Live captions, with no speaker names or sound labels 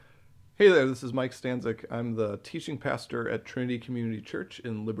Hey there, this is Mike Stanzik. I'm the teaching pastor at Trinity Community Church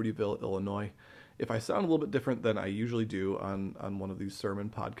in Libertyville, Illinois. If I sound a little bit different than I usually do on one of these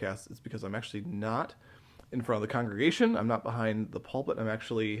sermon podcasts, it's because I'm actually not in front of the congregation. I'm not behind the pulpit. I'm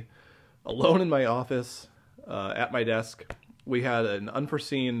actually alone in my office at my desk. We had an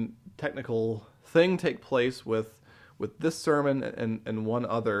unforeseen technical thing take place with this sermon and one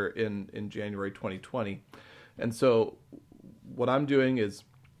other in January 2020. And so what I'm doing is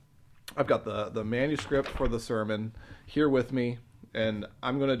I've got the manuscript for the sermon here with me, and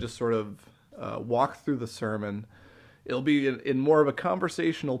I'm going to just sort of walk through the sermon. It'll be in more of a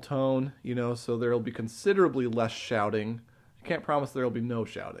conversational tone, so there'll be considerably less shouting. I can't promise there'll be no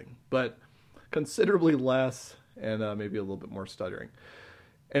shouting, but considerably less and maybe a little bit more stuttering.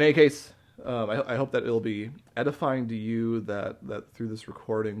 In any case, I hope that it'll be edifying to you, that through this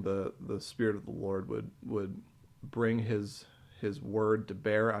recording, the Spirit of the Lord would bring His word to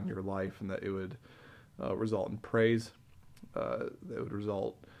bear on your life, and that it would result in praise, that it would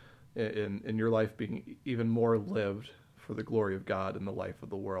result in your life being even more lived for the glory of God in the life of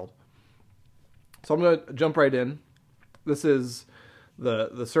the world. So I'm going to jump right in. This is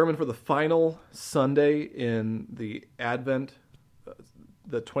the sermon for the final Sunday in the Advent,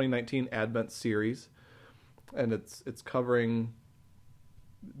 the 2019 Advent series, and it's covering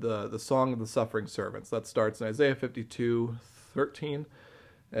the Song of the Suffering Servants. That starts in Isaiah 52:13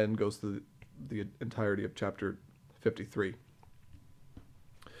 and goes through the entirety of chapter 53.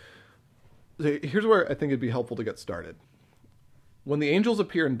 Here's where I think it'd be helpful to get started. When the angels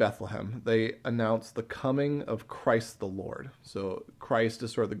appear in Bethlehem, they announce the coming of Christ the Lord. So Christ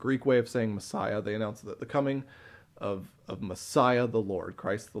is sort of the Greek way of saying Messiah. They announce the coming of Messiah the Lord,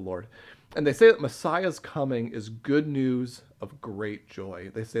 Christ the Lord. And they say that Messiah's coming is good news of great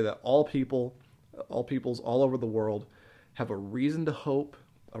joy. They say that all peoples all over the world have a reason to hope,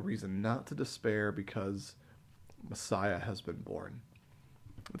 a reason not to despair, because Messiah has been born.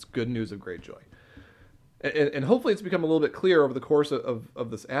 It's good news of great joy. And hopefully it's become a little bit clear over the course of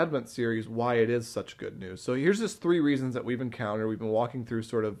this Advent series why it is such good news. So here's just 3 reasons that we've encountered. We've been walking through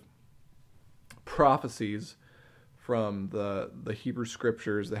sort of prophecies from the Hebrew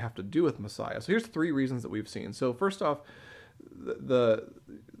scriptures that have to do with Messiah. So here's 3 reasons that we've seen. So first off,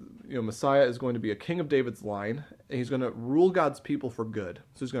 Messiah is going to be a king of David's line, and he's going to rule God's people for good.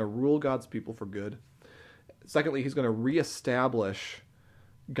 So he's going to rule God's people for good. Secondly, he's going to reestablish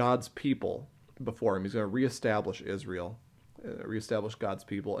God's people before him. He's going to reestablish Israel, reestablish God's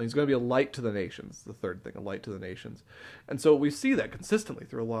people, and he's going to be a light to the nations. The third thing, a light to the nations. And so we see that consistently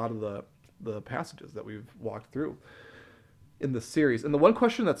through a lot of the passages that we've walked through in this series. And the one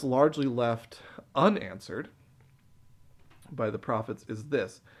question that's largely left unanswered by the prophets is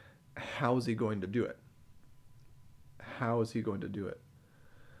this: how is he going to do it? How is he going to do it?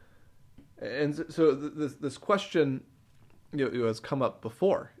 And so this question has come up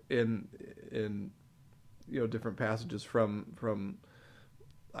before in different passages from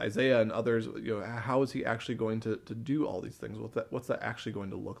Isaiah and others. How is he actually going to do all these things? What's that actually going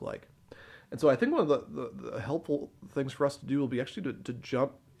to look like? And so I think one of the helpful things for us to do will be actually to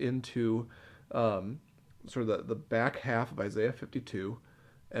jump into sort of the back half of Isaiah 52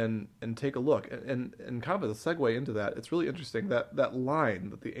 and take a look. And kind of as a segue into that, it's really interesting that line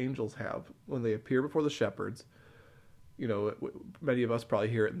that the angels have when they appear before the shepherds. Many of us probably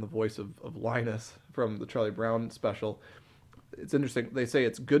hear it in the voice of Linus from the Charlie Brown special. It's interesting. They say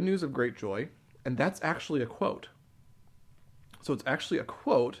it's good news of great joy, and that's actually a quote. So it's actually a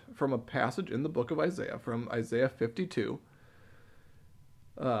quote from a passage in the book of Isaiah, from Isaiah 52,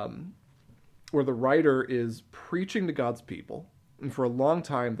 where the writer is preaching to God's people. And for a long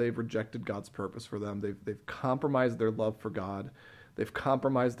time, they've rejected God's purpose for them. They've compromised their love for God. They've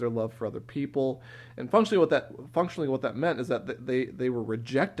compromised their love for other people. And functionally what that meant is that they were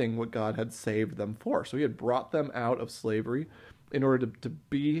rejecting what God had saved them for. So he had brought them out of slavery in order to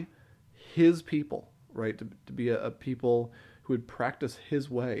be his people, right? To be a people who would practice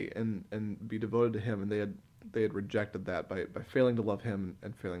his way and be devoted to him. And they had rejected that by failing to love him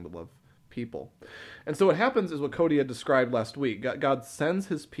and failing to love people. And so what happens is what Cody had described last week. God sends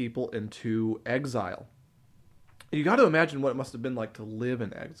his people into exile. You got to imagine what it must have been like to live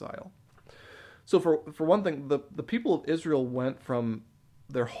in exile. So for one thing, the people of Israel went from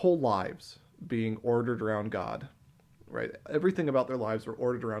their whole lives being ordered around God, right? Everything about their lives were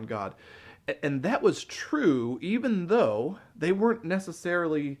ordered around God. And that was true even though they weren't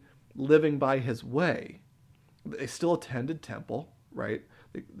necessarily living by his way. They still attended temple, right?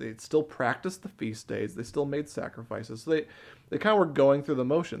 They still practiced the feast days. They still made sacrifices. So they kind of were going through the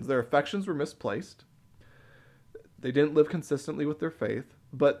motions. Their affections were misplaced. They didn't live consistently with their faith,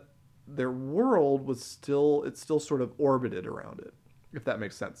 but their world was still sort of orbited around it, if that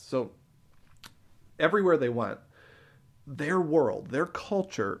makes sense. So everywhere they went, their world, their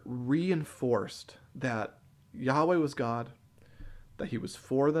culture reinforced that Yahweh was God, that he was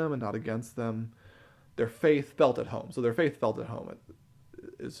for them and not against them. Their faith felt at home. So their faith felt at home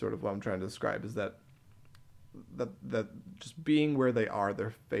is sort of what I'm trying to describe, is that just being where they are,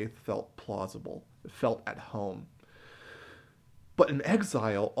 their faith felt plausible. It felt at home. But in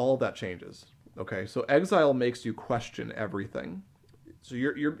exile, all that changes. Okay, so exile makes you question everything. So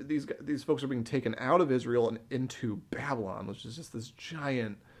these folks are being taken out of Israel and into Babylon, which is just this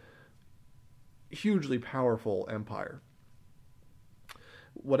giant, hugely powerful empire.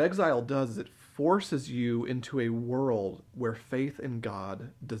 What exile does is it forces you into a world where faith in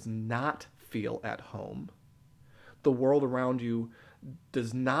God does not feel at home. The world around you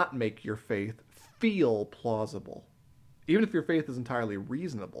does not make your faith feel plausible. Even if your faith is entirely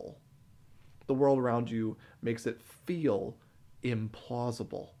reasonable, the world around you makes it feel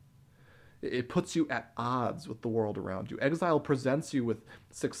implausible. It puts you at odds with the world around you. Exile presents you with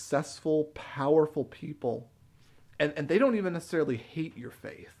successful, powerful people, and they don't even necessarily hate your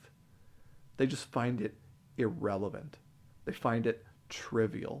faith. They just find it irrelevant. They find it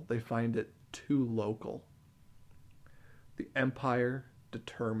trivial. They find it too local. The empire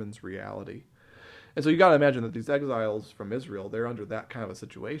determines reality. And so you got to imagine that these exiles from Israel, they're under that kind of a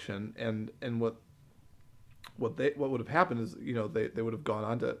situation, and what would have happened is, they would have gone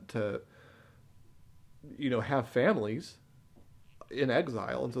on to have families in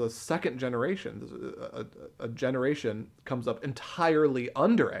exile, and so the second generation, a generation comes up entirely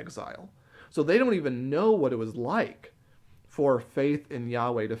under exile, so they don't even know what it was like for faith in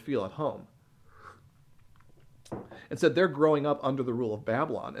Yahweh to feel at home. Instead, they're growing up under the rule of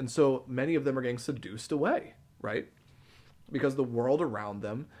Babylon, and so many of them are getting seduced away, right? Because the world around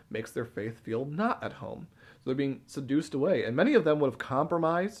them makes their faith feel not at home. So they're being seduced away, and many of them would have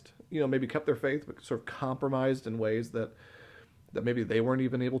compromised, maybe kept their faith, but sort of compromised in ways that maybe they weren't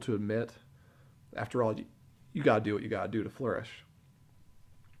even able to admit. After all, you got to do what you got to do to flourish.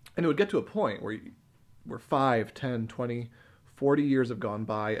 And it would get to a point where 5, 10, 20, 40 years have gone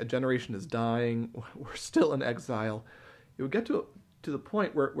by, a generation is dying, we're still in exile. It would get to the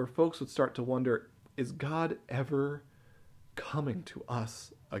point where folks would start to wonder, is God ever coming to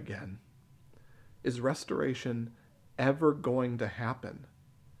us again? Is restoration ever going to happen?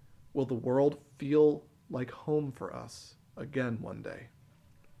 Will the world feel like home for us again one day?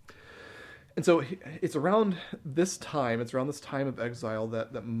 And so it's around this time of exile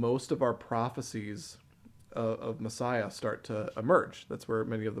that most of our prophecies of Messiah start to emerge. That's where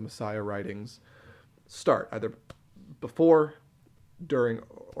many of the Messiah writings start, either before, during,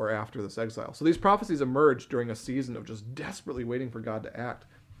 or after this exile. So these prophecies emerged during a season of just desperately waiting for God to act.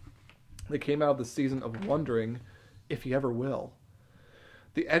 They came out of the season of wondering if he ever will.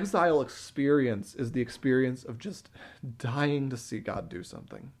 The exile experience is the experience of just dying to see God do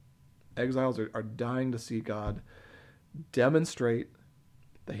something. Exiles are dying to see God demonstrate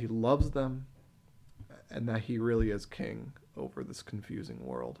that he loves them and that he really is king over this confusing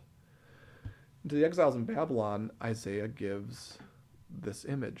world. And to the exiles in Babylon, Isaiah gives this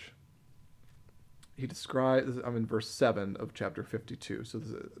image. He describes, I'm in verse 7 of chapter 52. So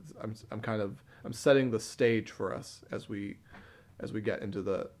I'm setting the stage for us as we get into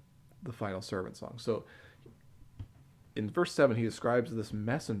the final servant song. So in verse 7, he describes this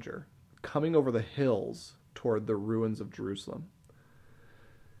messenger coming over the hills toward the ruins of Jerusalem.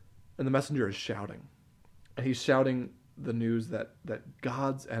 And the messenger is shouting. And he's shouting the news that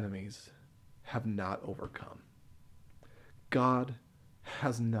God's enemies have not overcome. God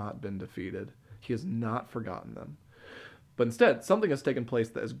has not been defeated. He has not forgotten them. But instead, something has taken place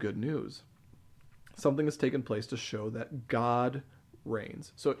that is good news. Something has taken place to show that God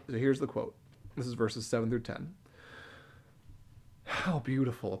reigns. So here's the quote. This is verses 7 through 10. How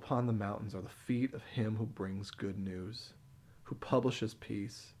beautiful upon the mountains are the feet of him who brings good news, who publishes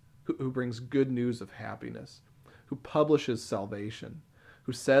peace, who brings good news of happiness, who publishes salvation,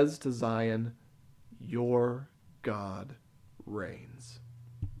 who says to Zion, your God reigns.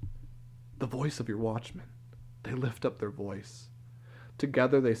 The voice of your watchmen, they lift up their voice.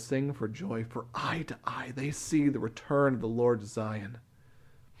 Together they sing for joy, for eye to eye they see the return of the Lord Zion.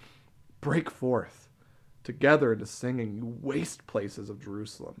 Break forth together into singing, you waste places of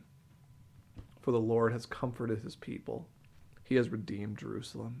Jerusalem. For the Lord has comforted his people. He has redeemed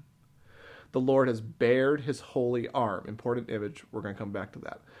Jerusalem. The Lord has bared his holy arm. Important image. We're going to come back to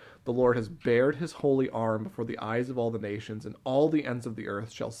that. The Lord has bared his holy arm before the eyes of all the nations, and all the ends of the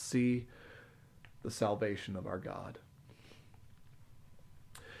earth shall see the salvation of our God.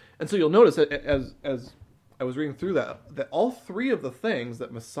 And so you'll notice that as I was reading through that all three of the things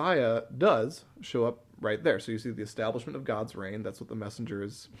that Messiah does show up right there. So you see the establishment of God's reign. That's what the messenger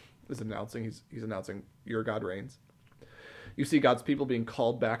is announcing. He's announcing your God reigns. You see God's people being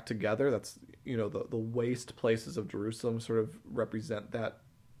called back together. That's, the waste places of Jerusalem sort of represent that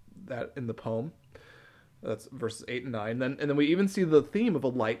in the poem. That's verses 8 and 9. And then we even see the theme of a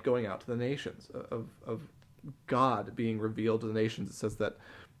light going out to the nations, of God being revealed to the nations. It says that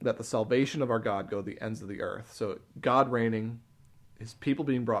the salvation of our God go to the ends of the earth. So God reigning, his people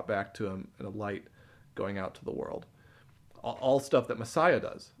being brought back to him, and a light going out to the world. All stuff that Messiah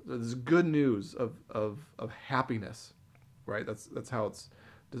does. There's good news of happiness, right? That's how it's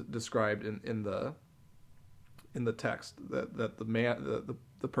described in the text. That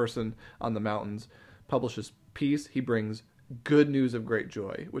the person on the mountains publishes peace. He brings good news of great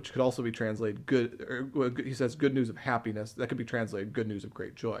joy, which could also be translated he says good news of happiness. That could be translated good news of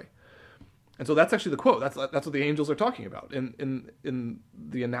great joy. And so that's actually the quote. That's what the angels are talking about in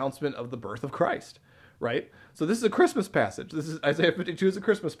the announcement of the birth of Christ, right? So this is a Christmas passage. This is Isaiah 52 is a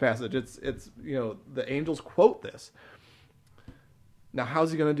Christmas passage. It's the angels quote this. Now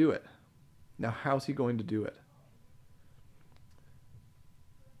how's he going to do it? That's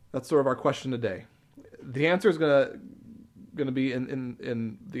sort of our question today. The answer is going to be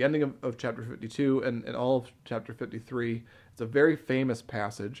in the ending of chapter 52 and all of chapter 53. It's a very famous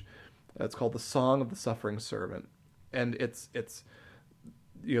passage. It's called the Song of the Suffering Servant. And it's this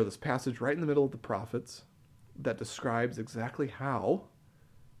passage right in the middle of the prophets that describes exactly how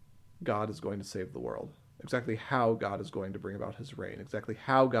God is going to save the world, exactly how God is going to bring about his reign, exactly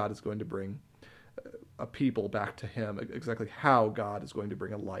how God is going to bring a people back to him, exactly how God is going to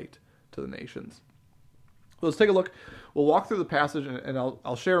bring a light to the nations. So let's take a look. We'll walk through the passage, and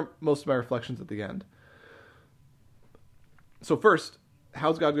I'll share most of my reflections at the end. So first,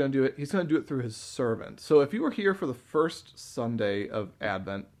 how's God going to do it? He's going to do it through his servant. So if you were here for the first Sunday of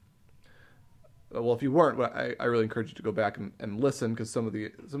Advent, well, if you weren't, I really encourage you to go back and listen, because some of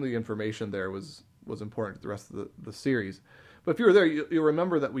the information there was important to the rest of the series. But if you were there, you'll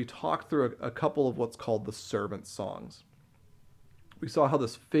remember that we talked through a couple of what's called the servant songs. We saw how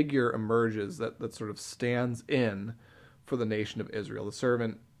this figure emerges that sort of stands in for the nation of Israel. The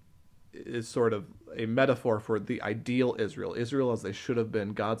servant is sort of a metaphor for the ideal Israel as they should have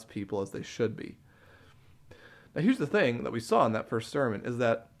been, God's people as they should be. Now here's the thing that we saw in that first sermon is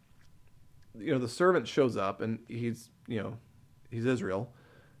that, the servant shows up and he's Israel,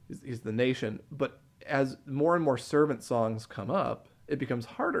 he's the nation, but as more and more servant songs come up, it becomes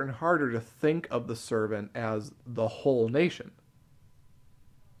harder and harder to think of the servant as the whole nation.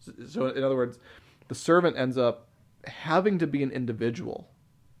 So in other words, the servant ends up having to be an individual,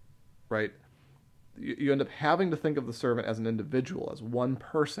 right? You end up having to think of the servant as an individual, as one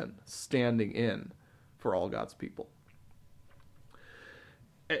person standing in for all God's people.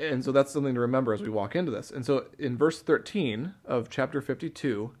 And so that's something to remember as we walk into this. And so in verse 13 of chapter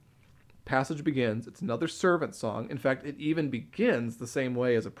 52, passage begins. It's another servant song. In fact, it even begins the same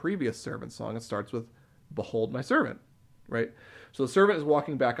way as a previous servant song. It starts with, "Behold my servant," right? So the servant is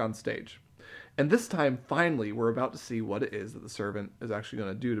walking back on stage. And this time, finally, we're about to see what it is that the servant is actually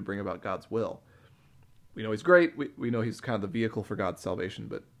going to do to bring about God's will. We know he's great. We know he's kind of the vehicle for God's salvation,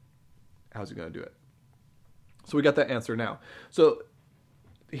 but how's he going to do it? So we got that answer now. So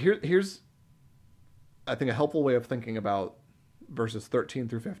here's, I think, a helpful way of thinking about verses 13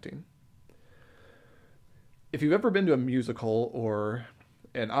 through 15. If you've ever been to a musical or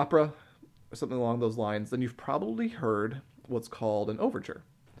an opera or something along those lines, then you've probably heard what's called an overture.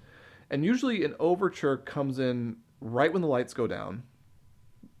 And usually an overture comes in right when the lights go down.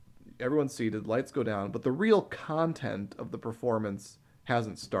 Everyone's seated, lights go down, but the real content of the performance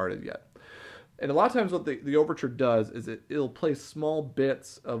hasn't started yet. And a lot of times what the overture does is it'll play small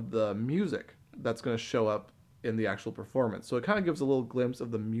bits of the music that's going to show up in the actual performance. So it kind of gives a little glimpse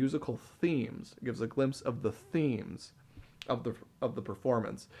of the musical themes. It gives a glimpse of the themes of the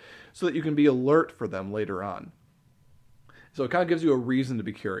performance so that you can be alert for them later on. So it kind of gives you a reason to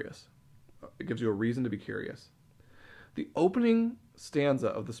be curious. The opening stanza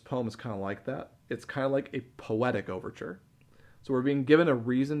of this poem is kind of like that. It's kind of like a poetic overture. So we're being given a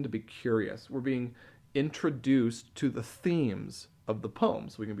reason to be curious. We're being introduced to the themes of the poem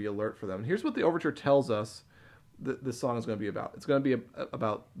so we can be alert for them. And here's what the overture tells us that this song is going to be about. It's going to be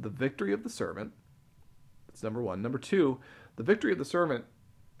about the victory of the servant. That's number one. Number two, the victory of the servant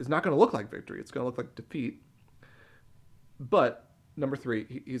is not going to look like victory. It's going to look like defeat. But number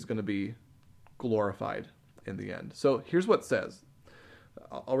three, he's going to be glorified in the end. So here's what it says.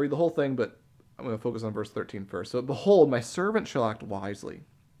 I'll read the whole thing, but I'm going to focus on verse 13 first. So, "Behold, my servant shall act wisely.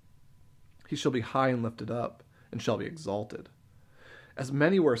 He shall be high and lifted up, and shall be exalted. As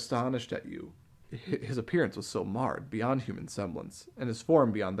many were astonished at you, his appearance was so marred, beyond human semblance, and his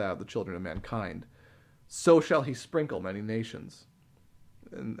form beyond that of the children of mankind. So shall he sprinkle many nations.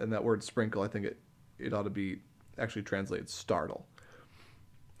 And that word sprinkle, I think it ought to be actually translated startle.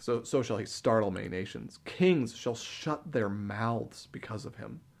 So shall he startle many nations. Kings shall shut their mouths because of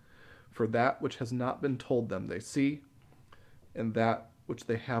him. For that which has not been told them they see, and that which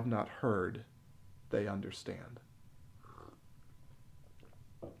they have not heard they understand.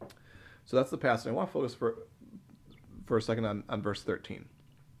 So that's the passage. I want to focus for a second on verse 13.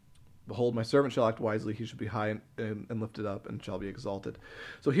 Behold, my servant shall act wisely. He shall be high and lifted up and shall be exalted.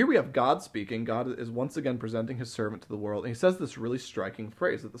 So here we have God speaking. God is once again presenting his servant to the world. And he says this really striking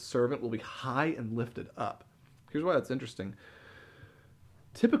phrase, that the servant will be high and lifted up. Here's why that's interesting.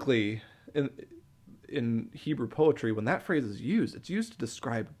 Typically, in Hebrew poetry, when that phrase is used, it's used to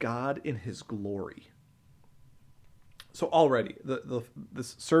describe God in his glory. So already,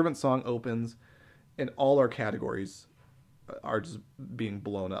 this servant song opens, and all our categories are just being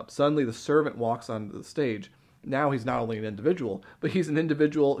blown up. Suddenly, the servant walks onto the stage. Now he's not only an individual, but he's an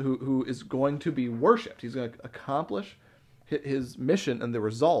individual who is going to be worshipped. He's going to accomplish his mission, and the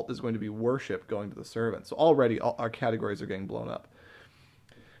result is going to be worship going to the servant. So already, all our categories are getting blown up.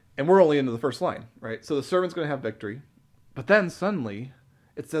 And we're only into the first line, right? So the servant's going to have victory, but then suddenly,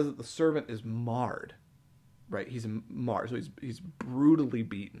 it says that the servant is marred. Right, he's marred, so he's brutally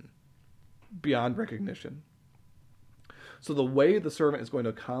beaten beyond recognition. So the way the servant is going to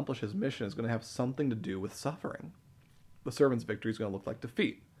accomplish his mission is going to have something to do with suffering. The servant's victory is going to look like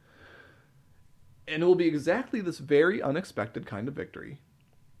defeat. And it will be exactly this very unexpected kind of victory,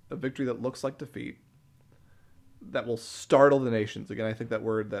 a victory that looks like defeat, that will startle the nations. Again, I think that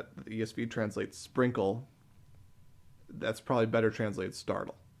word that the ESV translates sprinkle, that's probably better translated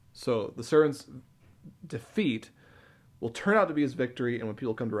startle. So the servant's defeat will turn out to be his victory, and when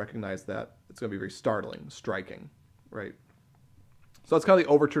people come to recognize that, it's going to be very startling, striking, right? So that's kind of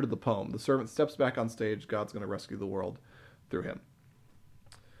the overture to the poem. The servant steps back on stage. God's going to rescue the world through him.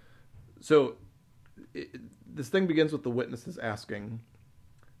 So this thing begins with the witnesses asking,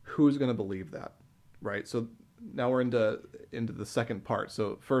 who's going to believe that, right? So now we're into the second part.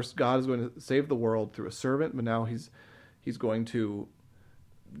 So first, God is going to save the world through a servant, but now he's going to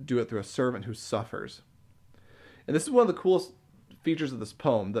do it through a servant who suffers. And this is one of the coolest features of this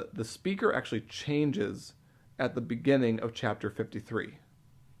poem, that the speaker actually changes at the beginning of chapter 53.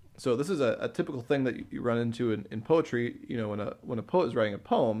 So this is a typical thing that you run into in poetry. You know, when a poet is writing a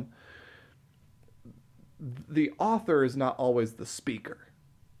poem, the author is not always the speaker,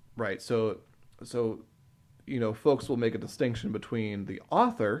 right? So you know, folks will make a distinction between the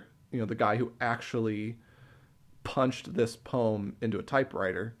author, you know, the guy who actually punched this poem into a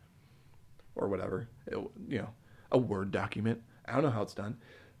typewriter or whatever, you know, a Word document. I don't know how it's done.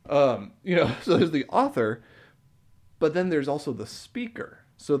 You know, so there's the author, but then there's also the speaker.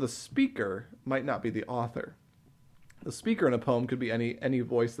 So the speaker might not be the author. The speaker in a poem could be any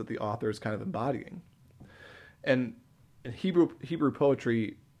voice that the author is kind of embodying. And Hebrew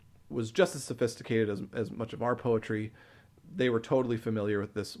poetry was just as sophisticated as much of our poetry. They were totally familiar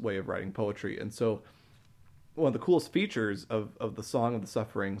with this way of writing poetry. And so one of the coolest features of the Song of the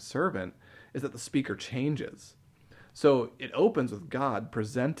Suffering Servant is that the speaker changes. So it opens with God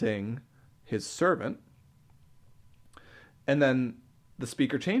presenting his servant, and then the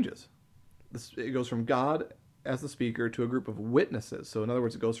speaker changes. It goes from God as the speaker to a group of witnesses. So in other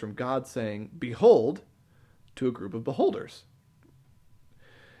words, it goes from God saying, "Behold," to a group of beholders.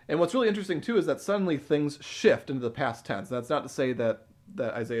 And what's really interesting, too, is that suddenly things shift into the past tense. That's not to say that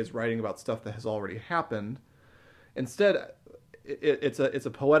Isaiah is writing about stuff that has already happened. Instead, it's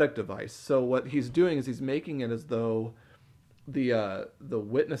a poetic device. So what he's doing is he's making it as though the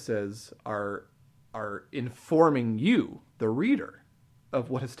witnesses are informing you, the reader, of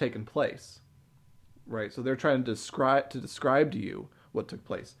what has taken place, right? So they're trying to describe to you what took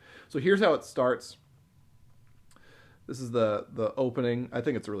place. So here's how it starts. This is the opening. I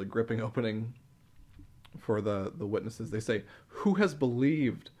think it's a really gripping opening for the witnesses. They say, "Who has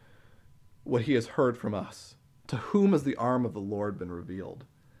believed what he has heard from us? To whom has the arm of the Lord been revealed?"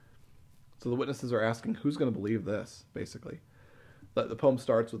 So the witnesses are asking, who's going to believe this, basically? The poem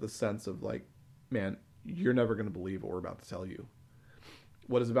starts with a sense of like, man, you're never going to believe what we're about to tell you.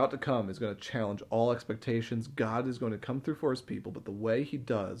 What is about to come is going to challenge all expectations. God is going to come through for his people, but the way he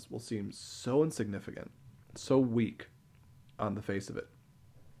does will seem so insignificant, so weak on the face of it.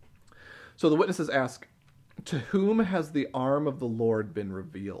 So the witnesses ask, to whom has the arm of the Lord been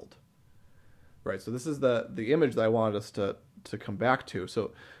revealed? Right, so this is the image that I wanted us to come back to.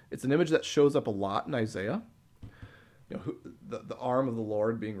 So It's an image that shows up a lot in Isaiah. The arm of the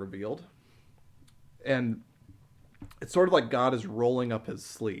Lord being revealed. And it's sort of like God is rolling up his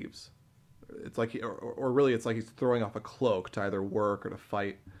sleeves. It's like, or really it's like he's throwing off a cloak to either work or to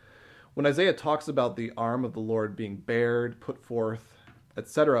fight. When Isaiah talks about the arm of the Lord being bared, put forth,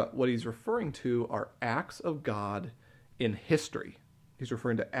 etc., what he's referring to are acts of God in history. He's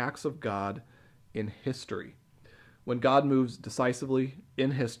referring to acts of God in history. When God moves decisively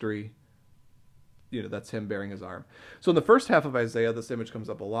in history, that's him bearing his arm. So in the first half of Isaiah, this image comes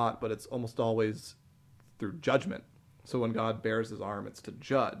up a lot, but it's almost always through judgment. So when God bears his arm, it's to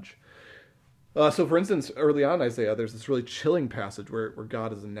judge. So for instance, early on in Isaiah, there's this really chilling passage where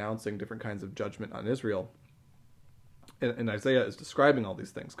God is announcing different kinds of judgment on Israel. And Isaiah is describing all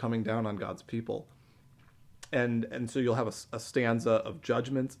these things coming down on God's people. And so you'll have a stanza of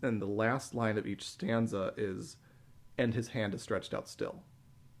judgments, and the last line of each stanza is, and his hand is stretched out still.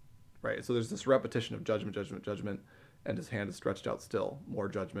 Right? So there's this repetition of judgment, judgment, judgment, and his hand is stretched out still. More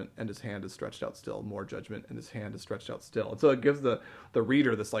judgment, and his hand is stretched out still. More judgment, and his hand is stretched out still. And so it gives the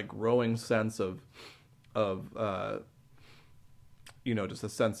reader this like growing sense of just a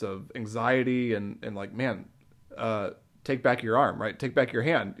sense of anxiety and like, man, take back your arm, right? Take back your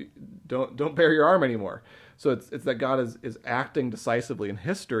hand. Don't bear your arm anymore. So it's that God is acting decisively in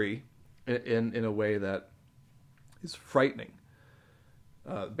history in a way that is frightening.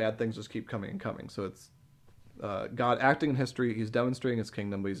 Bad things just keep coming and coming. So it's God acting in history. He's demonstrating his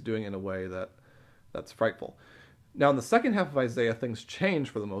kingdom, but he's doing it in a way that's frightful. Now, in the second half of Isaiah, things change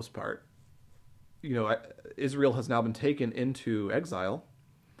for the most part. Israel has now been taken into exile,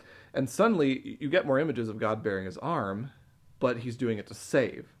 and suddenly you get more images of God bearing his arm, but he's doing it to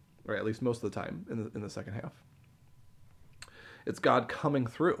save, right? At least most of the time in the second half. It's God coming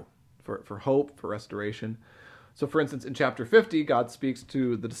through for hope, for restoration. So, for instance, in chapter 50, God speaks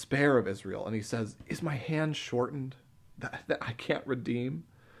to the despair of Israel, and he says, is my hand shortened that I can't redeem?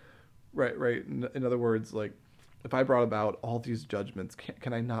 Right. In other words, like, if I brought about all these judgments,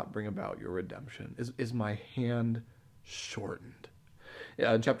 can I not bring about your redemption? Is my hand shortened?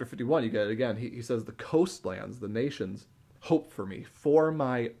 Yeah, in chapter 51, you get it again. He says, the coastlands, the nations, hope for me. For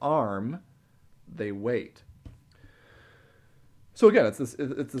my arm, they wait. So again, it's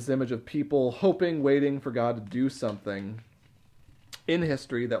this image of people hoping, waiting for God to do something in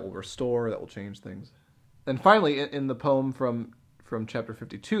history that will restore, that will change things. And finally, in the poem from chapter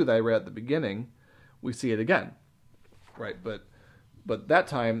 52 that I read at the beginning, we see it again, right? But that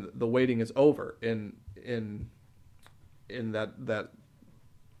time the waiting is over. In that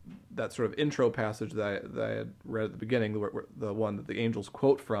sort of intro passage that I had read at the beginning, the one that the angels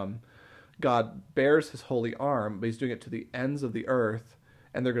quote from. God bears his holy arm, but he's doing it to the ends of the earth,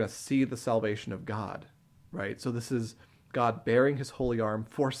 and they're going to see the salvation of God, right? So this is God bearing his holy arm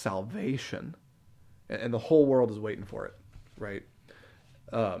for salvation, and the whole world is waiting for it, right?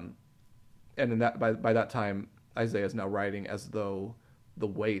 And in that by that time, Isaiah is now writing as though the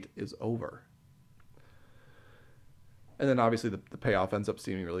wait is over. And then obviously the payoff ends up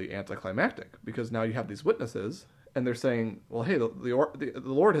seeming really anticlimactic, because now you have these witnesses, and they're saying, well, hey, the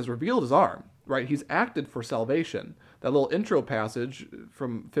Lord has revealed his arm, right? He's acted for salvation. That little intro passage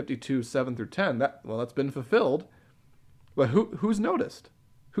from 52, 7 through 10, that's been fulfilled. But who's noticed?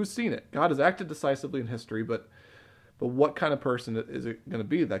 Who's seen it? God has acted decisively in history, but what kind of person is it going to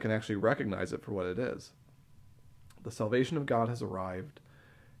be that can actually recognize it for what it is? The salvation of God has arrived.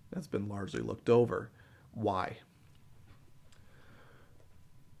 That's been largely looked over. Why?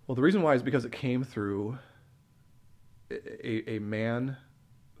 Well, the reason why is because it came through a man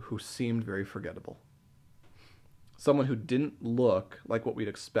who seemed very forgettable. Someone who didn't look like what we'd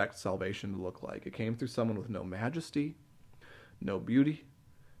expect salvation to look like. It came through someone with no majesty, no beauty,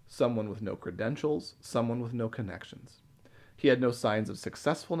 someone with no credentials, someone with no connections. He had no signs of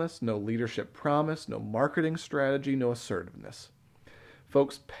successfulness, no leadership promise, no marketing strategy, no assertiveness.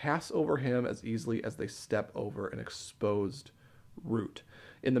 Folks pass over him as easily as they step over an exposed root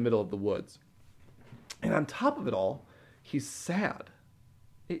in the middle of the woods. And on top of it all, he's sad.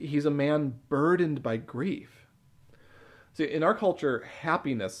 He's a man burdened by grief. See, in our culture,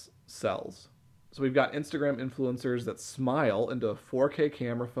 happiness sells. So we've got Instagram influencers that smile into a 4K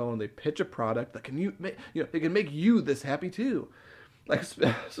camera phone. They pitch a product that it can make you this happy too. Like,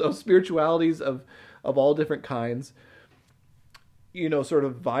 so spiritualities of all different kinds, sort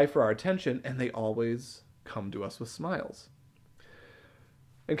of vie for our attention, and they always come to us with smiles.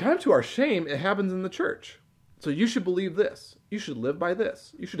 And kind of to our shame, it happens in the church. So you should believe this. You should live by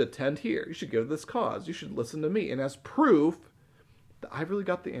this. You should attend here. You should give this cause. You should listen to me. And as proof that I've really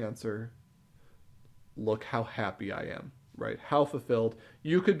got the answer, look how happy I am. right? How fulfilled.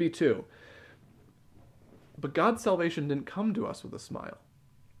 You could be too. But God's salvation didn't come to us with a smile.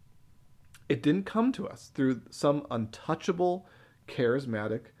 It didn't come to us through some untouchable,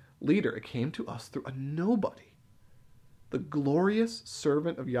 charismatic leader. It came to us through a nobody. The glorious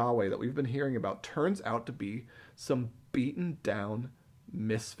servant of Yahweh that we've been hearing about turns out to be some beaten down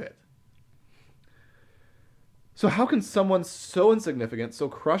misfit. So how can someone so insignificant, so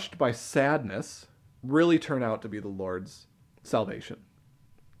crushed by sadness, really turn out to be the Lord's salvation?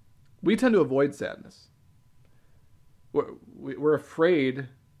 We tend to avoid sadness. We're afraid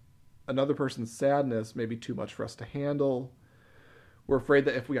another person's sadness may be too much for us to handle. We're afraid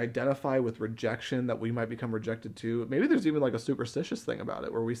that if we identify with rejection, that we might become rejected too. Maybe there's even like a superstitious thing about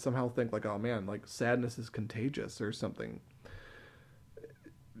it where we somehow think like, oh man, like sadness is contagious or something.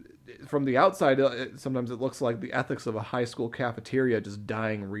 From the outside, sometimes it looks like the ethics of a high school cafeteria just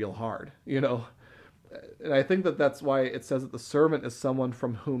dying real hard, you know? And I think that that's why it says that the servant is someone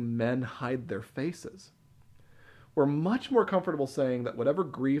from whom men hide their faces. We're much more comfortable saying that whatever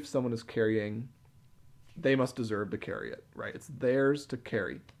grief someone is carrying, they must deserve to carry it, right? It's theirs to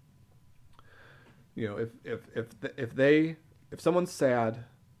carry. You know, if someone's sad,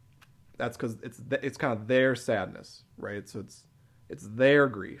 that's because it's kind of their sadness, right? So it's their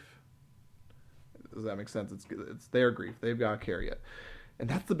grief. Does that make sense? It's their grief. They've got to carry it, and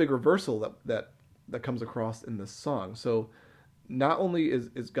that's the big reversal that comes across in this song. So not only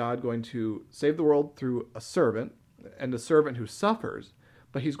is God going to save the world through a servant, and a servant who suffers,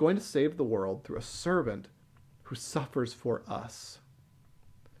 but he's going to save the world through a servant who suffers for us.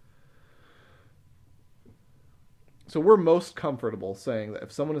 So we're most comfortable saying that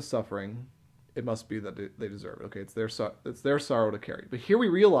if someone is suffering, it must be that they deserve it. Okay, it's their sorrow to carry. But here we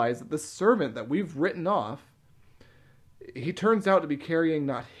realize that this servant that we've written off, he turns out to be carrying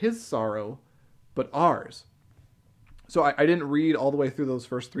not his sorrow, but ours. So I didn't read all the way through those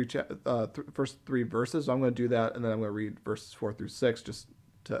first three verses. So I'm going to do that, and then I'm going to read verses 4 through 6 just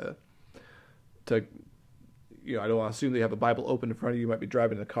to you know, I don't want to assume that you have a Bible open in front of you. You might be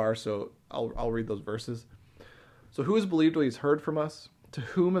driving in a car, so I'll read those verses. So who has believed what he's heard from us? To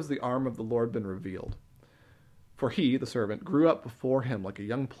whom has the arm of the Lord been revealed? For he, the servant, grew up before him like a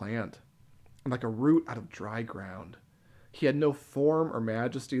young plant, and like a root out of dry ground. He had no form or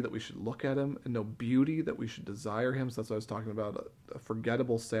majesty that we should look at him, and no beauty that we should desire him. So that's what I was talking about, a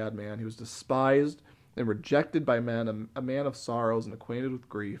forgettable, sad man. He was despised and rejected by men, a man of sorrows and acquainted with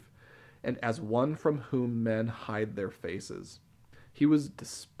grief, and as one from whom men hide their faces. He was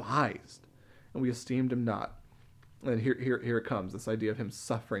despised, and we esteemed him not. And here it comes, this idea of him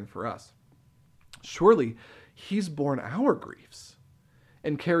suffering for us. Surely he's borne our griefs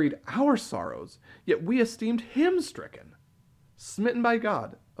and carried our sorrows, yet we esteemed him stricken, smitten by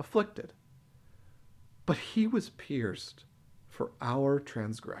God, afflicted. But he was pierced for our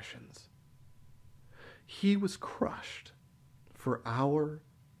transgressions. He was crushed for our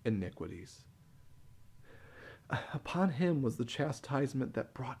iniquities. Upon him was the chastisement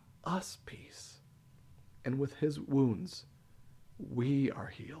that brought us peace, and with his wounds we are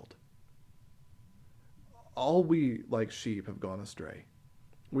healed. All we, like sheep, have gone astray.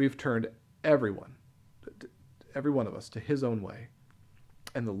 We've turned every one of us, to his own way,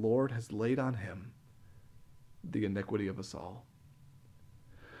 and the Lord has laid on him the iniquity of us all.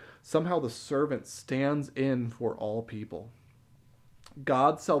 Somehow the servant stands in for all people.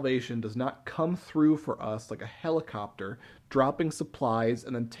 God's salvation does not come through for us like a helicopter dropping supplies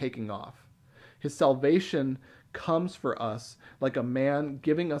and then taking off. His salvation comes for us like a man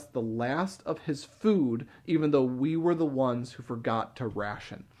giving us the last of his food, even though we were the ones who forgot to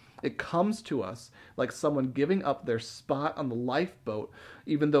ration. It comes to us like someone giving up their spot on the lifeboat,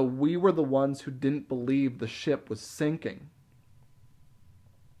 even though we were the ones who didn't believe the ship was sinking.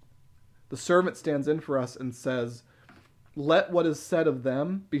 The servant stands in for us and says, "Let what is said of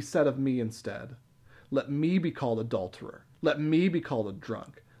them be said of me instead. Let me be called adulterer. Let me be called a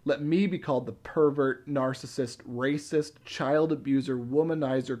drunk. Let me be called the pervert, narcissist, racist, child abuser,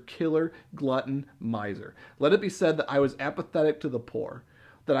 womanizer, killer, glutton, miser. Let it be said that I was apathetic to the poor,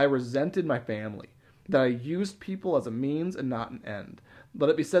 that I resented my family, that I used people as a means and not an end. Let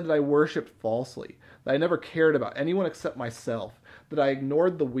it be said that I worshipped falsely, that I never cared about anyone except myself, that I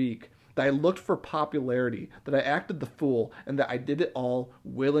ignored the weak, that I looked for popularity, that I acted the fool, and that I did it all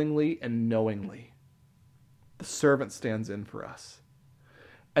willingly and knowingly." The servant stands in for us.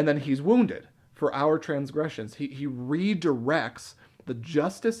 And then he's wounded for our transgressions. He redirects the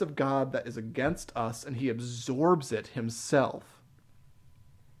justice of God that is against us, and he absorbs it himself.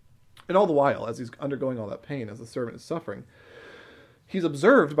 And all the while, as he's undergoing all that pain, as the servant is suffering, he's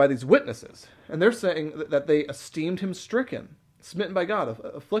observed by these witnesses, and they're saying that they esteemed him stricken, smitten by God,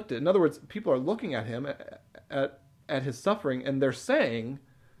 afflicted. In other words, people are looking at him, at his suffering, and they're saying,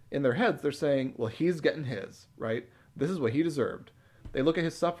 in their heads, they're saying, well, he's getting his, right? This is what he deserved. They look at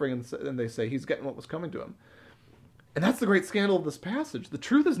his suffering and they say he's getting what was coming to him. And that's the great scandal of this passage. The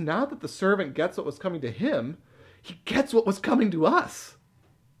truth is not that the servant gets what was coming to him. He gets what was coming to us.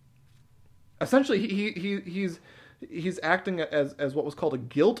 Essentially, he's acting as what was called a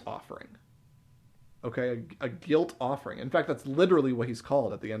guilt offering. Okay, a guilt offering. In fact, that's literally what he's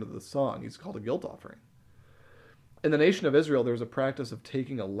called at the end of the song. He's called a guilt offering. In the nation of Israel, there was a practice of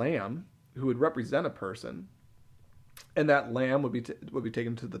taking a lamb who would represent a person, and that lamb would be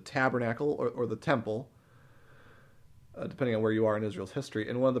taken to the tabernacle or the temple, depending on where you are in Israel's history.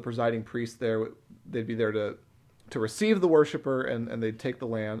 And one of the presiding priests there, they'd be there to receive the worshiper, and they'd take the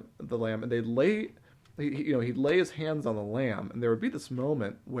lamb, and they'd lay, he'd lay his hands on the lamb, and there would be this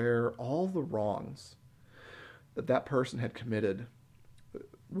moment where all the wrongs that person had committed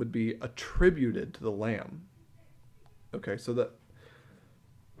would be attributed to the lamb. Okay, so that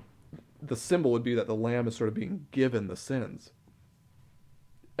the symbol would be that the lamb is sort of being given the sins,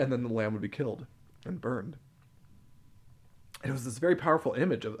 and then the lamb would be killed and burned. And it was this very powerful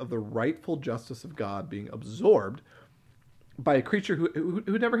image of the rightful justice of God being absorbed by a creature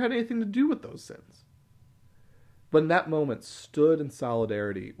who never had anything to do with those sins, but in that moment stood in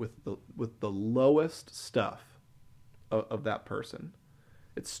solidarity with the lowest stuff of that person.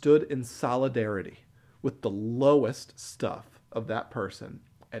 It stood in solidarity with the lowest stuff of that person,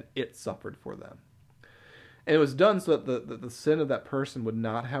 and it suffered for them. And it was done so that the sin of that person would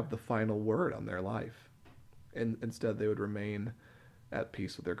not have the final word on their life. And instead, they would remain at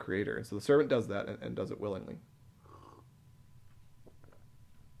peace with their Creator. And so the servant does that and does it willingly.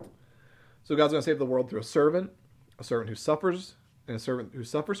 So God's going to save the world through a servant who suffers, and a servant who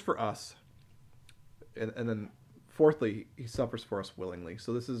suffers for us. And then fourthly, he suffers for us willingly.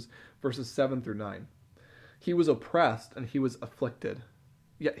 So this is verses 7 through 9. He was oppressed and he was afflicted,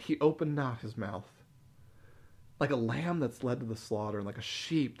 yet he opened not his mouth. Like a lamb that's led to the slaughter, and like a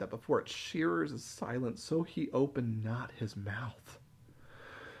sheep that before its shearers is silent, so he opened not his mouth.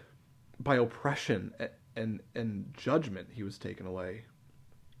 By oppression and judgment he was taken away.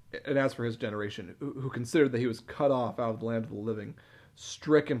 And as for his generation, who considered that he was cut off out of the land of the living,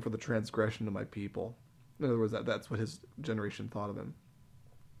 stricken for the transgression of my people. In other words, that's what his generation thought of him.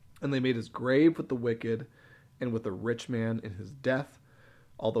 And they made his grave with the wicked and with the rich man in his death,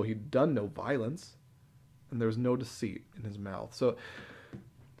 although he'd done no violence, and there was no deceit in his mouth. So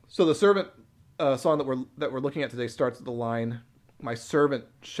the servant song that we're looking at today starts with the line, "My servant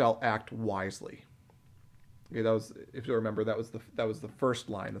shall act wisely." Okay, that was, if you remember, that was the first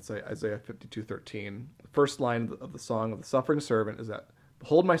line. That's Isaiah 52:13. The first line of the song of the suffering servant is that,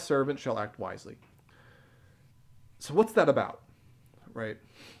 "Behold, my servant shall act wisely." So what's that about, right?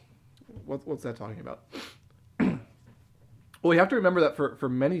 What's that talking about? Well, we have to remember that for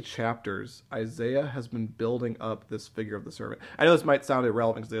many chapters, Isaiah has been building up this figure of the servant. I know this might sound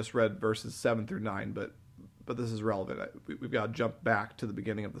irrelevant because I just read verses 7 through 9, but this is relevant. We've got to jump back to the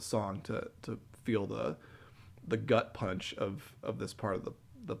beginning of the song to feel the gut punch of this part of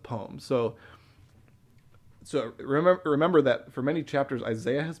the poem. So remember that for many chapters,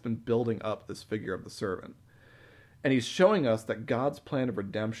 Isaiah has been building up this figure of the servant. And he's showing us that God's plan of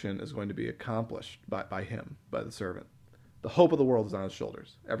redemption is going to be accomplished by him, by the servant. The hope of the world is on his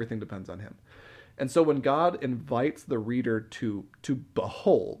shoulders. Everything depends on him. And so when God invites the reader to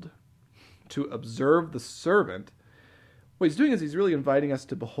behold, to observe the servant, what he's doing is he's really inviting us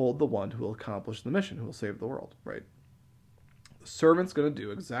to behold the one who will accomplish the mission, who will save the world, right? The servant's going to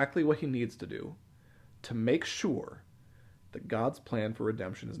do exactly what he needs to do to make sure that God's plan for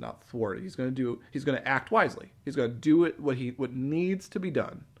redemption is not thwarted. He's going to act wisely. He's going to do it what needs to be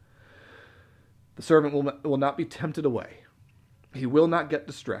done. The servant will not be tempted away. He will not get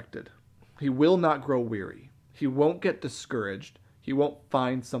distracted. He will not grow weary. He won't get discouraged. He won't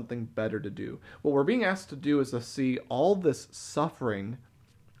find something better to do. What we're being asked to do is to see all this suffering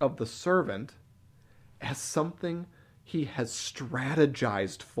of the servant as something he has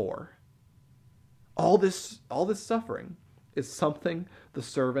strategized for. All this suffering is something the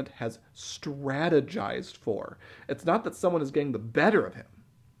servant has strategized for. It's not that someone is getting the better of him.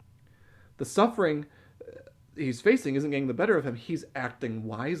 The suffering he's facing isn't getting the better of him. He's acting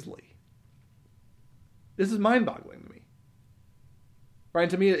wisely. This is mind-boggling to me. Right,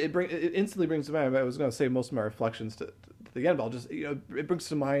 and to me, it instantly brings to mind. I was going to say most of my reflections to the end, but I'll just, it brings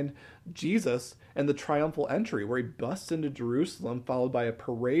to mind Jesus and the triumphal entry, where he busts into Jerusalem, followed by a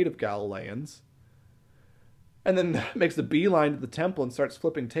parade of Galileans, and then makes a beeline to the temple and starts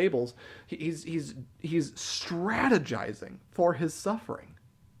flipping tables. He's strategizing for his suffering.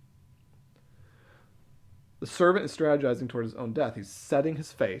 The servant is strategizing toward his own death. He's setting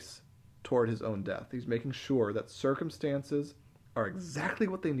his face toward his own death. He's making sure that circumstances are exactly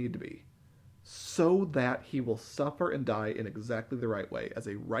what they need to be, so that he will suffer and die in exactly the right way, as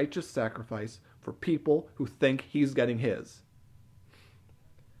a righteous sacrifice for people who think he's getting his.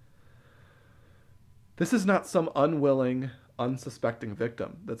 This is not some unwilling, unsuspecting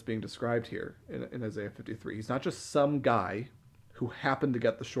victim that's being described here in Isaiah 53. He's not just some guy who happened to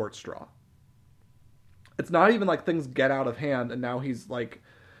get the short straw. It's not even like things get out of hand and now he's like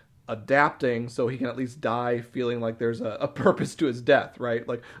adapting so he can at least die feeling like there's a purpose to his death, right?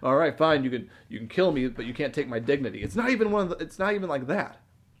 Like, all right, fine, you can kill me, but you can't take my dignity. It's not even it's not even like that.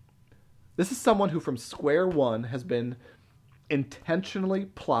 This is someone who from square one has been intentionally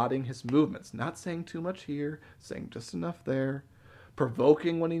plotting his movements, not saying too much here, saying just enough there,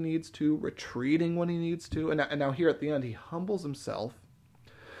 provoking when he needs to, retreating when he needs to, and now here at the end he humbles himself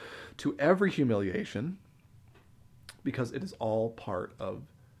to every humiliation because it is all part of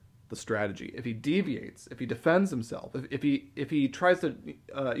the strategy. If he deviates, if he defends himself, if he tries to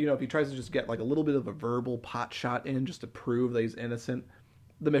if he tries to just get like a little bit of a verbal pot shot in just to prove that he's innocent,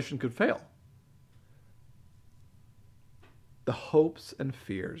 the mission could fail. The hopes and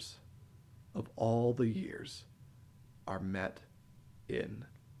fears of all the years are met in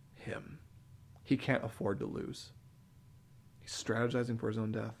him. He can't afford to lose. He's strategizing for his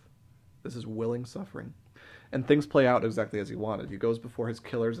own death. This is willing suffering. And things play out exactly as he wanted. He goes before his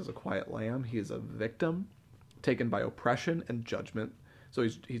killers as a quiet lamb. He is a victim taken by oppression and judgment. So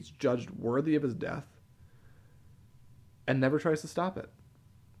he's judged worthy of his death and never tries to stop it.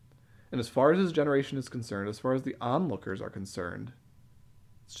 And as far as his generation is concerned, as far as the onlookers are concerned,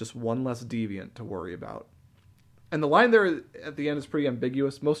 it's just one less deviant to worry about. And the line there at the end is pretty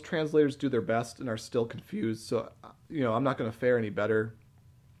ambiguous. Most translators do their best and are still confused. So, I'm not going to fare any better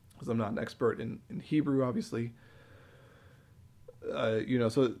because I'm not an expert in Hebrew, obviously.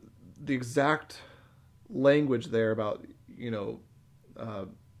 So the exact language there about,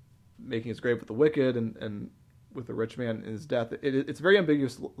 making his grave with the wicked and with the rich man in his death, it's very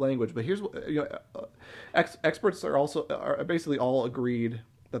ambiguous language. But here's experts are basically all agreed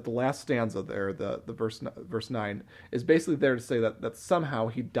that the last stanza there, the verse 9, is basically there to say that somehow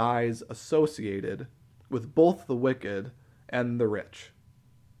he dies associated with both the wicked and the rich.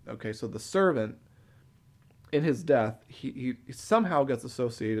 Okay, so the servant in his death, he somehow gets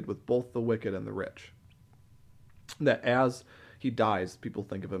associated with both the wicked and the rich. That as he dies, people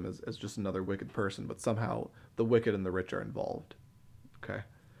think of him as just another wicked person, but somehow the wicked and the rich are involved. Okay.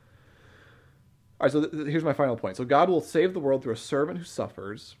 All right, so here's my final point. So God will save the world through a servant who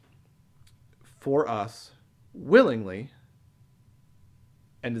suffers for us willingly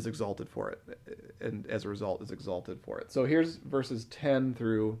and is exalted for it. And as a result is exalted for it. So here's verses 10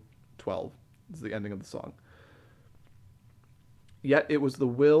 through 12. This is the ending of the song. Yet it was the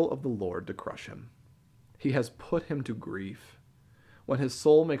will of the Lord to crush him. He has put him to grief. When his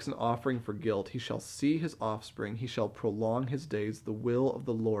soul makes an offering for guilt, he shall see his offspring. He shall prolong his days. The will of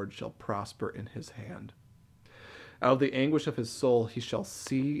the Lord shall prosper in his hand. Out of the anguish of his soul he shall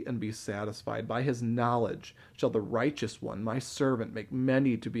see and be satisfied. By his knowledge shall the righteous one, my servant, make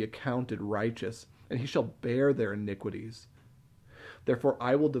many to be accounted righteous, and he shall bear their iniquities. Therefore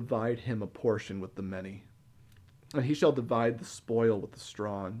I will divide him a portion with the many, and he shall divide the spoil with the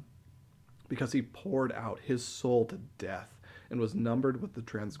strong, because he poured out his soul to death and was numbered with the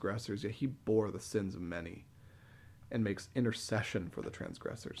transgressors, yet he bore the sins of many and makes intercession for the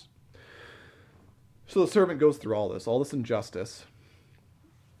transgressors. So the servant goes through all this injustice.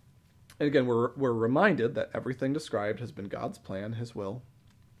 And again, we're reminded that everything described has been God's plan, his will.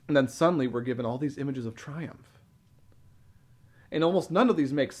 And then suddenly we're given all these images of triumph. And almost none of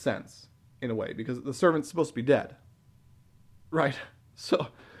these make sense, in a way, because the servant's supposed to be dead. Right? So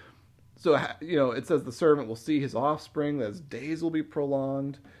it says the servant will see his offspring, that his days will be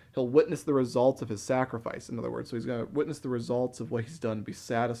prolonged. He'll witness the results of his sacrifice, in other words. So he's going to witness the results of what he's done, be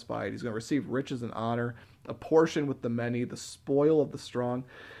satisfied. He's going to receive riches and honor, a portion with the many, the spoil of the strong.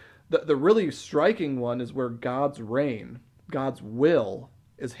 The really striking one is where God's reign, God's will,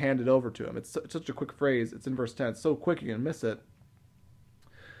 is handed over to him. It's such a quick phrase. It's in verse 10. It's so quick you can miss it.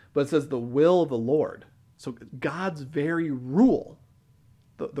 But it says the will of the Lord. So God's very rule,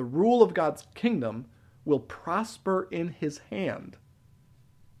 the rule of God's kingdom, will prosper in his hand.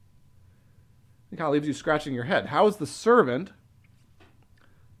 It kind of leaves you scratching your head. How is the servant,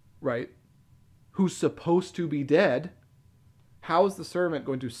 right, who's supposed to be dead, how is the servant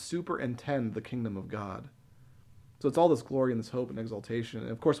going to superintend the kingdom of God? So it's all this glory and this hope and exaltation.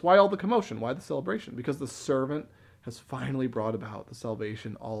 And of course, why all the commotion? Why the celebration? Because the servant has finally brought about the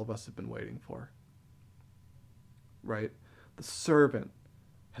salvation all of us have been waiting for. Right? The servant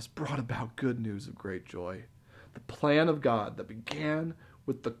has brought about good news of great joy. The plan of God that began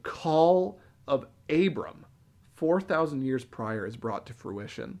with the call of Abram 4,000 years prior is brought to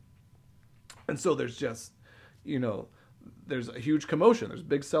fruition. And so there's just, there's a huge commotion. There's a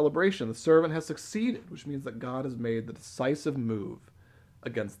big celebration. The servant has succeeded, which means that God has made the decisive move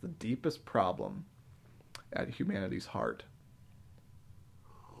against the deepest problem at humanity's heart.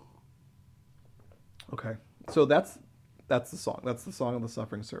 Okay, so that's the song. That's the song of the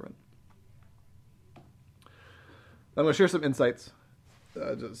suffering servant. I'm going to share some insights,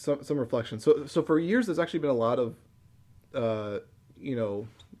 some reflections. So for years, there's actually been a lot of,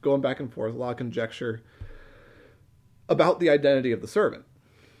 going back and forth, a lot of conjecture about the identity of the servant.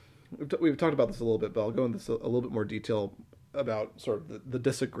 We've talked about this a little bit, but I'll go into this a little bit more detail about sort of the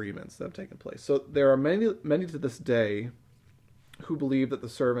disagreements that have taken place. So there are many to this day who believe that the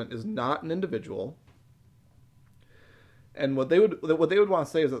servant is not an individual. And what they would want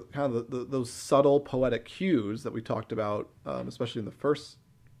to say is that kind of those subtle poetic cues that we talked about, especially in the first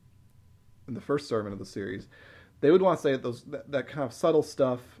sermon of the series, they would want to say that kind of subtle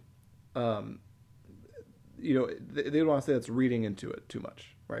stuff, they would want to say that's reading into it too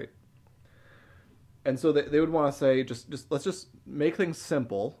much, right? And so they would want to say let's just make things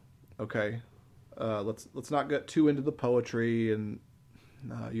simple, okay? Let's not get too into the poetry and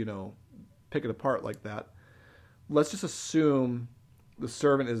pick it apart like that. Let's just assume the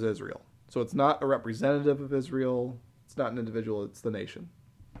servant is Israel. So it's not a representative of Israel. It's not an individual. It's the nation.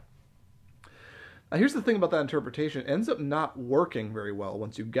 Now, here's the thing about that interpretation. It ends up not working very well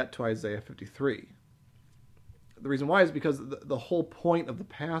once you get to Isaiah 53. The reason why is because the whole point of the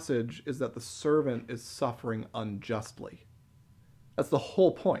passage is that the servant is suffering unjustly. That's the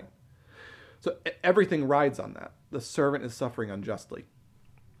whole point. So everything rides on that. The servant is suffering unjustly.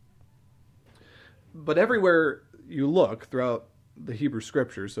 But everywhere you look throughout the Hebrew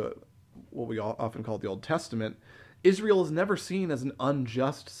Scriptures, so what we often call the Old Testament, Israel is never seen as an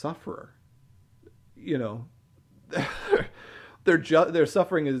unjust sufferer. Their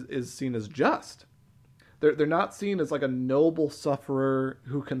suffering is seen as just. They're not seen as like a noble sufferer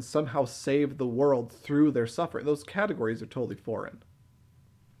who can somehow save the world through their suffering. Those categories are totally foreign.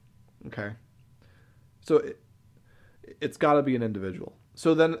 Okay, so it's got to be an individual.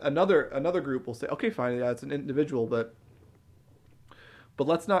 So then another group will say, okay, fine, yeah, it's an individual, but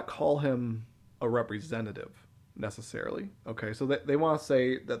let's not call him a representative necessarily. Okay, so they want to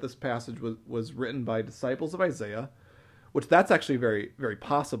say that this passage was written by disciples of Isaiah, which that's actually very, very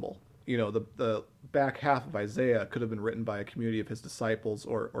possible. The back half of Isaiah could have been written by a community of his disciples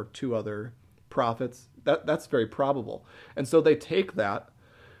or two other prophets. That's very probable. And so they take that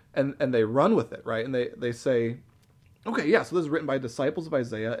and they run with it, right? And they say, okay, yeah, so this is written by disciples of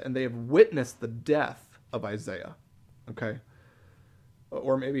Isaiah, and they have witnessed the death of Isaiah, okay?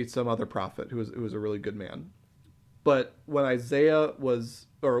 Or maybe some other prophet who was a really good man. But when Isaiah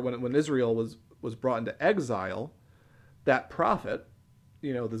when Israel was brought into exile, that prophet,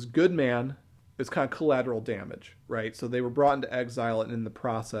 this good man, is kind of collateral damage, right? So they were brought into exile, and in the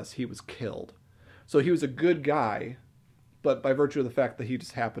process, he was killed. So he was a good guy, but by virtue of the fact that he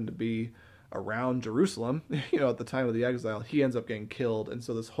just happened to be around Jerusalem, at the time of the exile, he ends up getting killed. And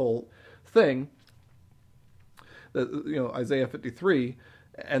so this whole thing, Isaiah 53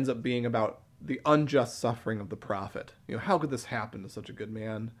 ends up being about the unjust suffering of the prophet. How could this happen to such a good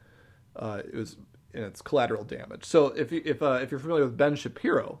man? It's collateral damage. So if you're familiar with Ben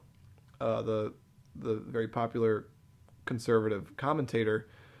Shapiro, the very popular conservative commentator,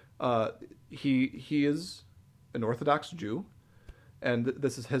 he is an Orthodox Jew. And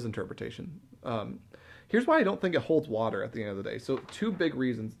this is his interpretation. Here's why I don't think it holds water at the end of the day. So two big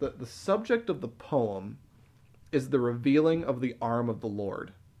reasons. The subject of the poem is the revealing of the arm of the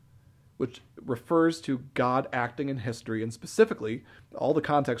Lord, which refers to God acting in history. And specifically, all the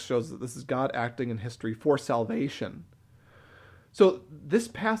context shows that this is God acting in history for salvation. So this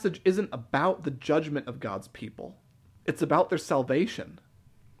passage isn't about the judgment of God's people. It's about their salvation.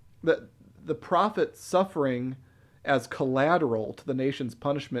 The prophet suffering as collateral to the nation's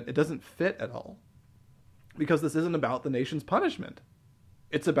punishment, it doesn't fit at all. Because this isn't about the nation's punishment.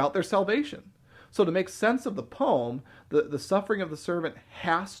 It's about their salvation. So to make sense of the poem, the suffering of the servant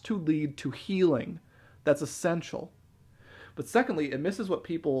has to lead to healing. That's essential. But secondly, it misses what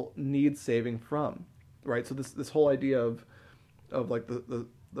people need saving from, right? So this whole idea of like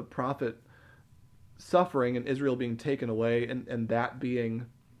the prophet suffering and Israel being taken away and that being,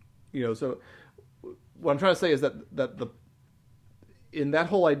 so what I'm trying to say is that in that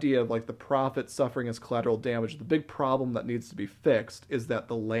whole idea of like the prophet suffering as collateral damage, the big problem that needs to be fixed is that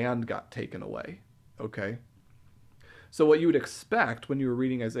the land got taken away. Okay? So what you would expect when you were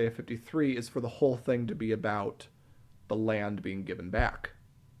reading Isaiah 53 is for the whole thing to be about the land being given back.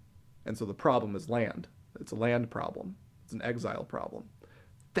 And so the problem is land. It's a land problem. It's an exile problem.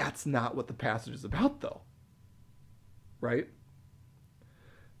 That's not what the passage is about, though. Right?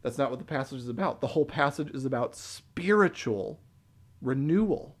 That's not what the passage is about. The whole passage is about spiritual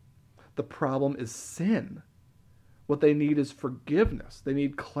renewal. The problem is sin. What they need is forgiveness. They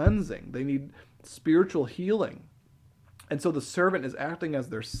need cleansing. They need spiritual healing. And so the servant is acting as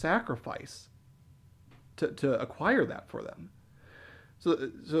their sacrifice to acquire that for them. So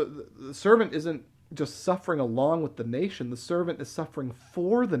the servant isn't just suffering along with the nation. The servant is suffering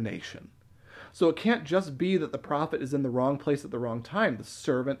for the nation. So it can't just be that the prophet is in the wrong place at the wrong time. The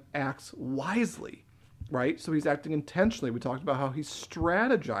servant acts wisely, right? So he's acting intentionally. We talked about how he's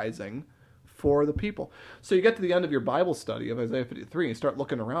strategizing for the people. So you get to the end of your Bible study of Isaiah 53 and you start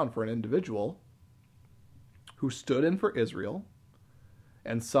looking around for an individual who stood in for Israel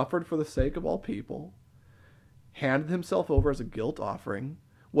and suffered for the sake of all people, handed himself over as a guilt offering,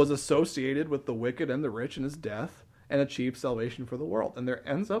 was associated with the wicked and the rich in his death, and achieved salvation for the world. And there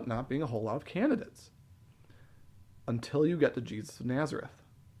ends up not being a whole lot of candidates until you get to Jesus of Nazareth.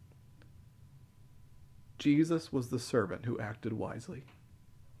 Jesus was the servant who acted wisely.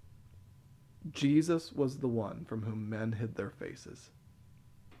 Jesus was the one from whom men hid their faces.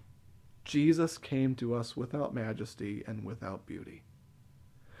 Jesus came to us without majesty and without beauty.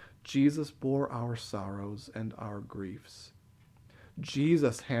 Jesus bore our sorrows and our griefs.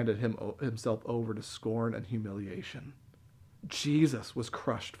 Jesus handed himself over to scorn and humiliation. Jesus was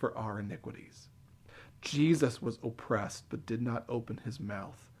crushed for our iniquities. Jesus was oppressed but did not open his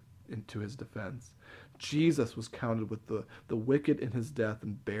mouth into his defense. Jesus was counted with the wicked in his death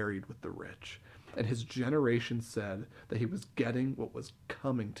and buried with the rich. And his generation said that he was getting what was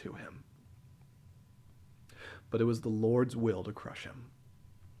coming to him. But it was the Lord's will to crush him.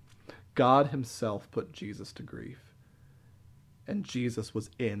 God himself put Jesus to grief. And Jesus was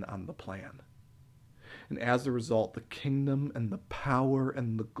in on the plan. And as a result, the kingdom and the power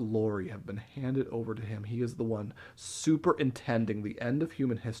and the glory have been handed over to him. He is the one superintending the end of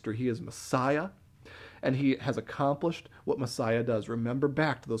human history. He is Messiah, and he has accomplished what Messiah does. Remember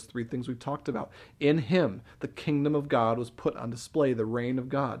back to those three things we talked about. In him, the kingdom of God was put on display, the reign of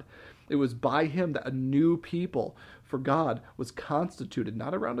God. It was by him that a new people for God was constituted,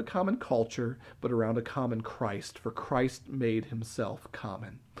 not around a common culture, but around a common Christ, for Christ made himself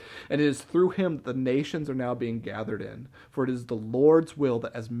common. And it is through him that the nations are now being gathered in, for it is the Lord's will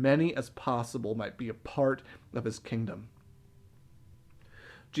that as many as possible might be a part of his kingdom.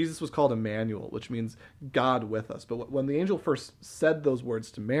 Jesus was called Emmanuel, which means God with us. But when the angel first said those words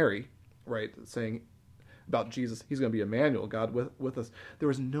to Mary, right, saying about Jesus, he's going to be Emmanuel, God with us, there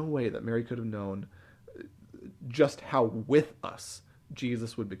was no way that Mary could have known just how with us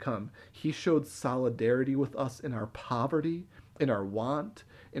Jesus would become. He showed solidarity with us in our poverty, in our want,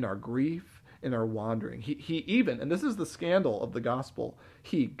 in our grief, in our wandering. He even, and this is the scandal of the gospel,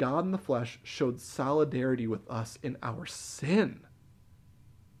 he, God in the flesh, showed solidarity with us in our sin.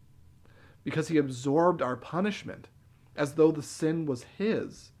 Because he absorbed our punishment as though the sin was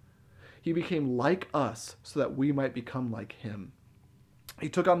his. He became like us so that we might become like him. He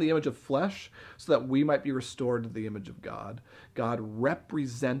took on the image of flesh so that we might be restored to the image of God. God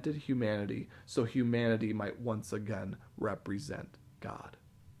represented humanity so humanity might once again represent God.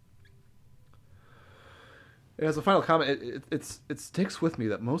 And as a final comment, it sticks with me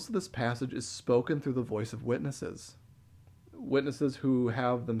that most of this passage is spoken through the voice of witnesses. Witnesses who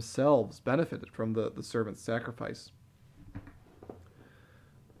have themselves benefited from the servant's sacrifice.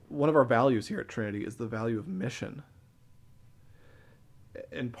 One of our values here at Trinity is the value of mission.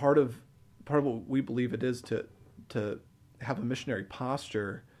 And part of what we believe it is to have a missionary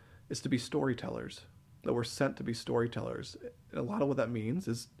posture is to be storytellers. That we're sent to be storytellers. And a lot of what that means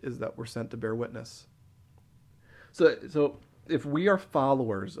is that we're sent to bear witness. So if we are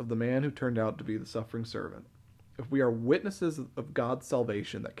followers of the man who turned out to be the suffering servant, if we are witnesses of God's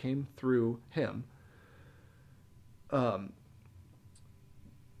salvation that came through him,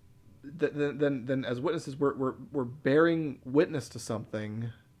 then as witnesses, we're bearing witness to something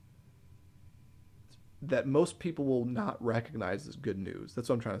that most people will not recognize as good news. That's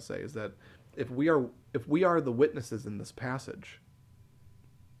what I'm trying to say, is that if we are the witnesses in this passage,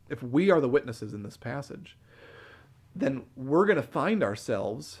 then we're going to find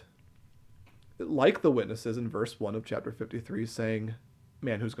ourselves like the witnesses in verse 1 of chapter 53 saying,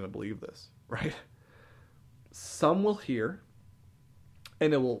 man, who's going to believe this, right? some will hear,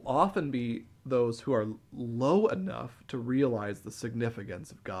 and it will often be those who are low enough to realize the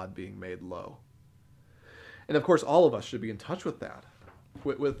significance of God being made low. And of course, all of us should be in touch with that,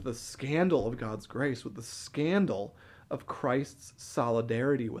 with the scandal of God's grace, with the scandal of Christ's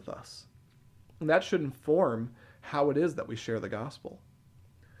solidarity with us. And that should inform how it is that we share the gospel.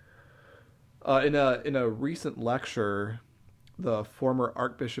 In a recent lecture, the former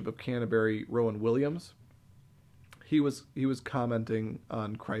Archbishop of Canterbury, Rowan Williams, he was commenting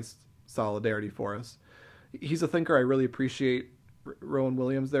on Christ's solidarity for us. He's a thinker I really appreciate, Rowan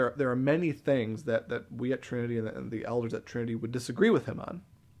Williams. There are many things that we at Trinity and the elders at Trinity would disagree with him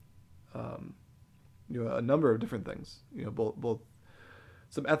on. A number of different things. Both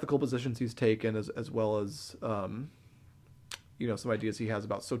some ethical positions he's taken, as well as some ideas he has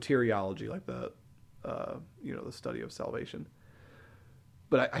about soteriology, like the study of salvation.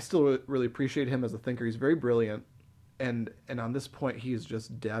 But I still really appreciate him as a thinker. He's very brilliant, and on this point, he is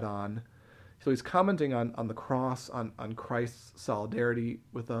just dead on. So he's commenting on the cross, on Christ's solidarity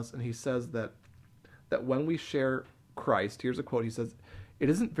with us, and he says that when we share Christ, here's a quote, he says, "It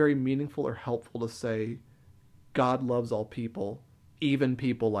isn't very meaningful or helpful to say, God loves all people, even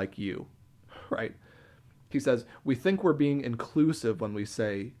people like you," right? He says, we think we're being inclusive when we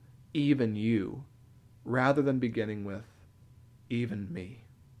say, even you, rather than beginning with, even me,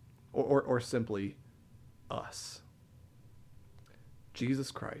 or simply, us.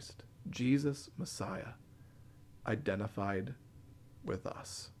 Jesus Christ, Jesus Messiah, identified with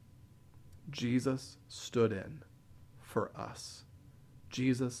us. Jesus stood in for us.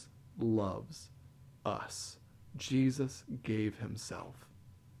 Jesus loves us. Jesus gave himself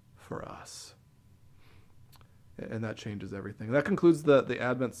for us. And that changes everything. That concludes the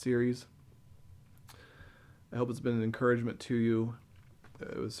Advent series. I hope it's been an encouragement to you.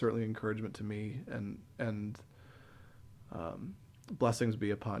 It was certainly an encouragement to me, and blessings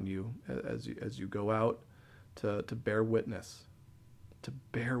be upon you as you go out to bear witness,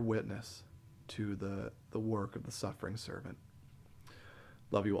 to the work of the suffering servant.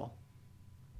 Love you all.